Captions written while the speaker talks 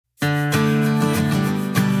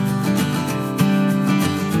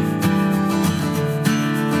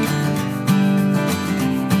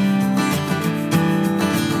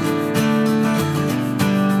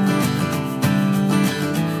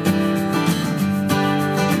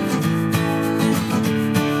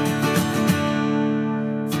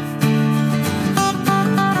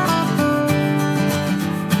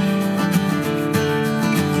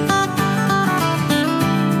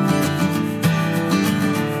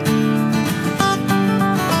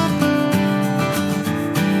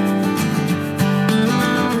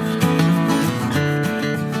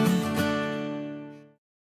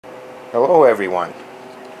everyone.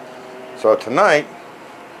 So tonight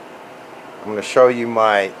I'm going to show you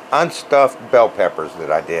my unstuffed bell peppers that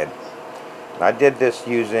I did. And I did this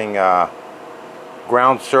using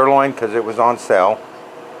ground sirloin because it was on sale.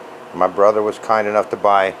 My brother was kind enough to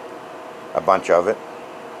buy a bunch of it.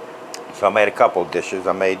 So I made a couple of dishes.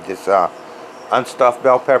 I made this unstuffed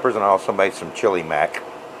bell peppers, and I also made some chili mac,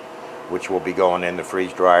 which will be going in the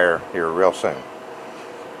freeze dryer here real soon.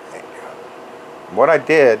 What I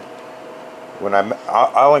did,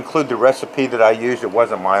 I'll include the recipe that I used. It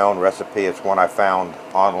wasn't my own recipe, it's one I found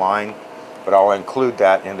online, but I'll include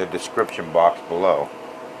that in the description box below.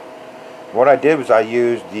 What I did was I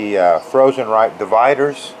used the frozen ripe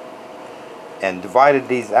dividers and divided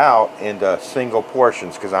these out into single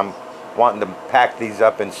portions because I'm wanting to pack these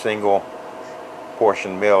up in single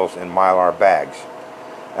portion meals in Mylar bags.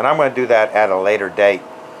 And I'm going to do that at a later date.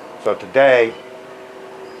 So today,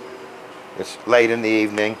 it's late in the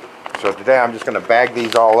evening, so today I'm just going to bag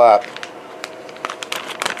these all up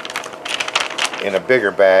in a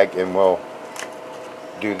bigger bag, and we'll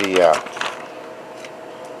do the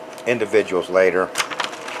individuals later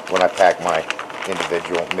when I pack my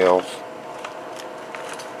individual meals.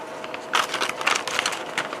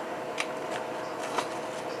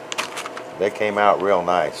 They came out real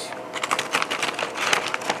nice.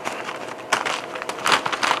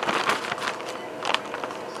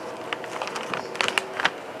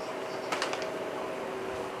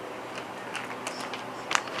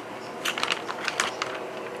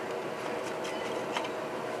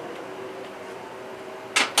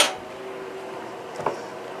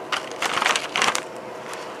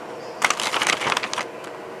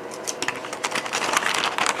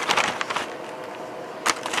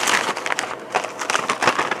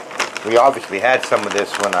 We obviously had some of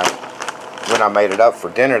this when I made it up for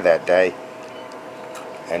dinner that day,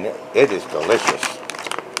 and it is delicious.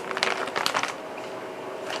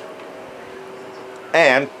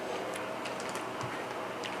 And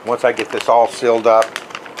once I get this all sealed up,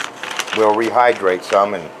 we'll rehydrate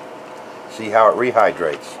some and see how it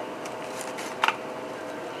rehydrates.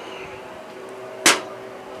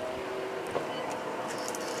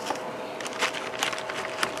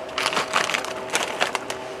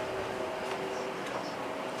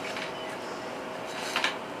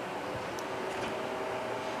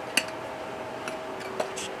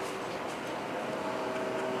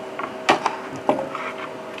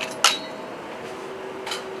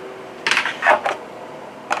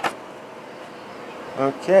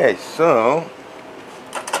 Okay, so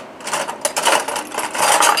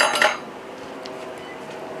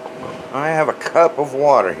I have a cup of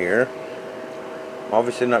water here.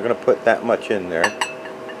 Obviously not going to put that much in there.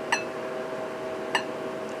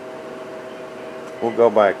 We'll go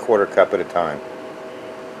by a quarter cup at a time.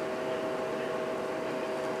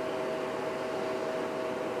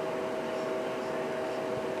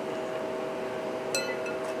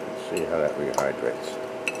 Let's see how that rehydrates.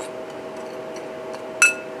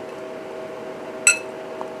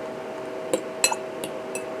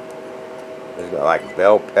 There's got like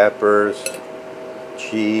bell peppers,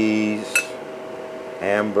 cheese,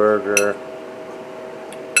 hamburger,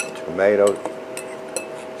 tomato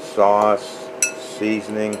sauce,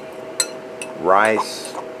 seasoning,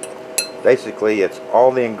 rice. Basically, it's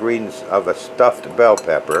all the ingredients of a stuffed bell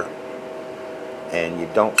pepper, and you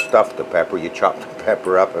don't stuff the pepper, you chop the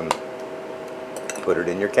pepper up and put it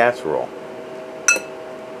in your casserole.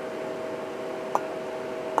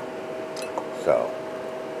 So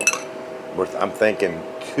I'm thinking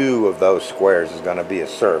 2 of those squares is going to be a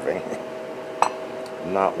serving,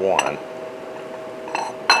 not 1.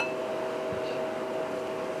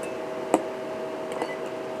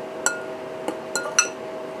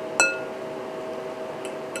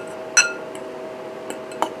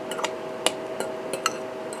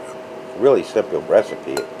 Really simple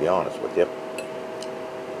recipe, to be honest with you.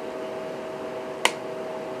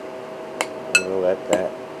 We'll let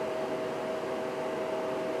that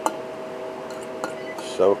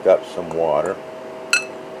soak up some water.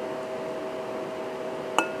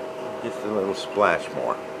 Just a little splash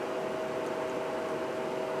more.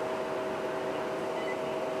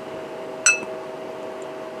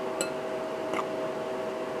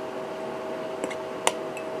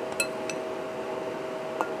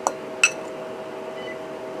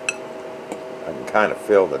 I can kind of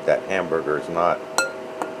feel that that hamburger is not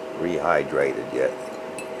rehydrated yet.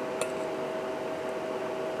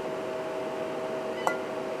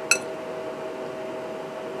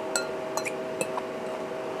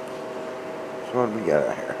 So what do we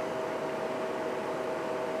got here?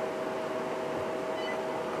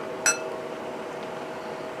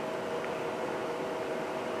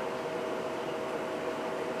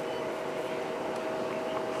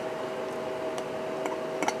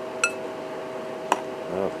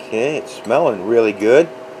 Okay, it's smelling really good.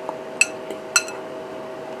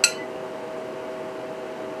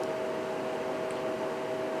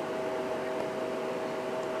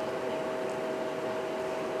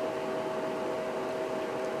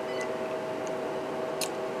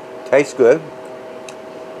 Tastes good.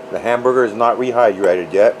 The hamburger is not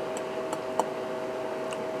rehydrated yet.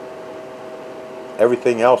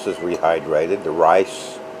 Everything else is rehydrated. The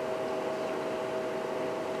rice,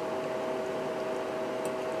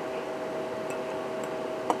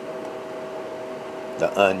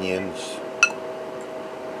 the onions,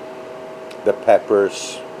 the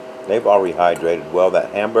peppers, they've all rehydrated well.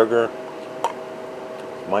 That hamburger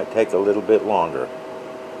might take a little bit longer.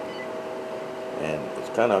 And it's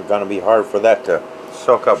kind of going to be hard for that to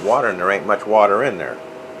soak up water, and there ain't much water in there.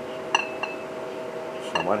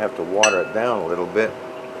 So I might have to water it down a little bit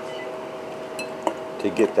to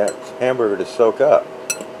get that hamburger to soak up.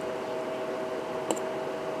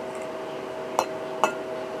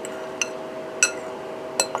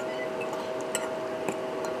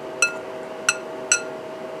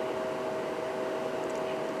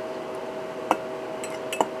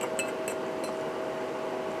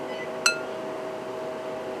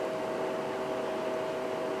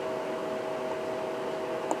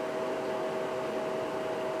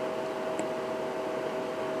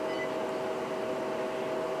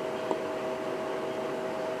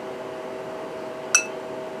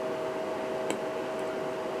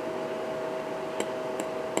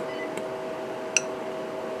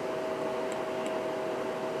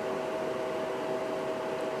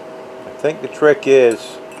 I think the trick is,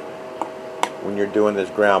 when you're doing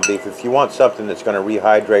this ground beef, if you want something that's going to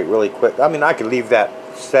rehydrate really quick, I mean, I could leave that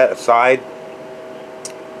set aside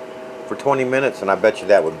for 20 minutes and I bet you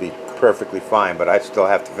that would be perfectly fine, but I still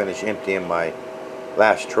have to finish emptying my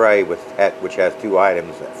last tray which has 2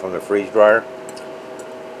 items from the freeze dryer.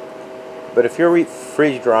 But if you're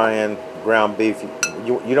freeze drying ground beef,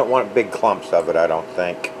 you don't want big clumps of it, I don't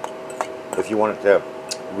think, if you want it to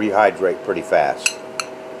rehydrate pretty fast.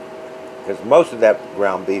 Because most of that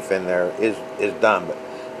ground beef in there is done, but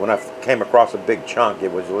when I came across a big chunk,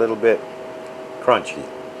 it was a little bit crunchy.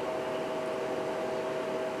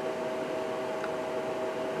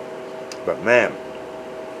 But man,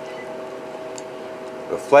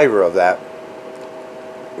 the flavor of that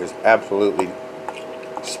is absolutely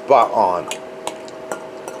spot on,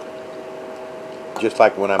 just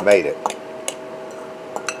like when I made it.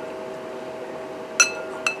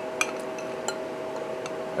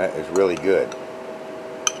 That is really good.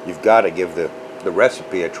 You've got to give the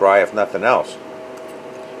recipe a try, if nothing else.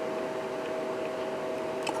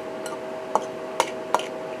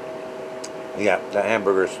 Yeah, the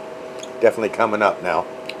hamburger's definitely coming up now,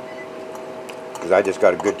 because I just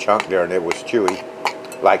got a good chunk there and it was chewy,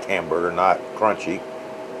 like hamburger, not crunchy.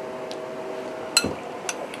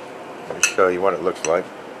 Let me show you what it looks like.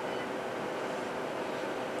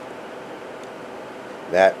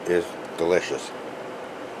 That is delicious.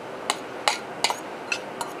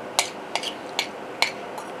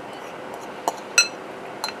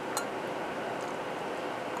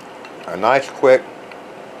 A nice quick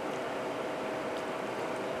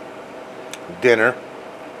dinner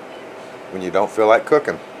when you don't feel like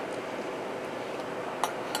cooking.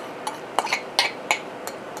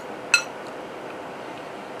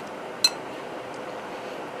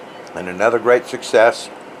 And another great success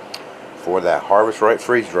for that Harvest Right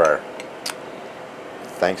freeze dryer.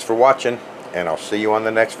 Thanks for watching, and I'll see you on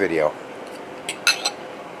the next video.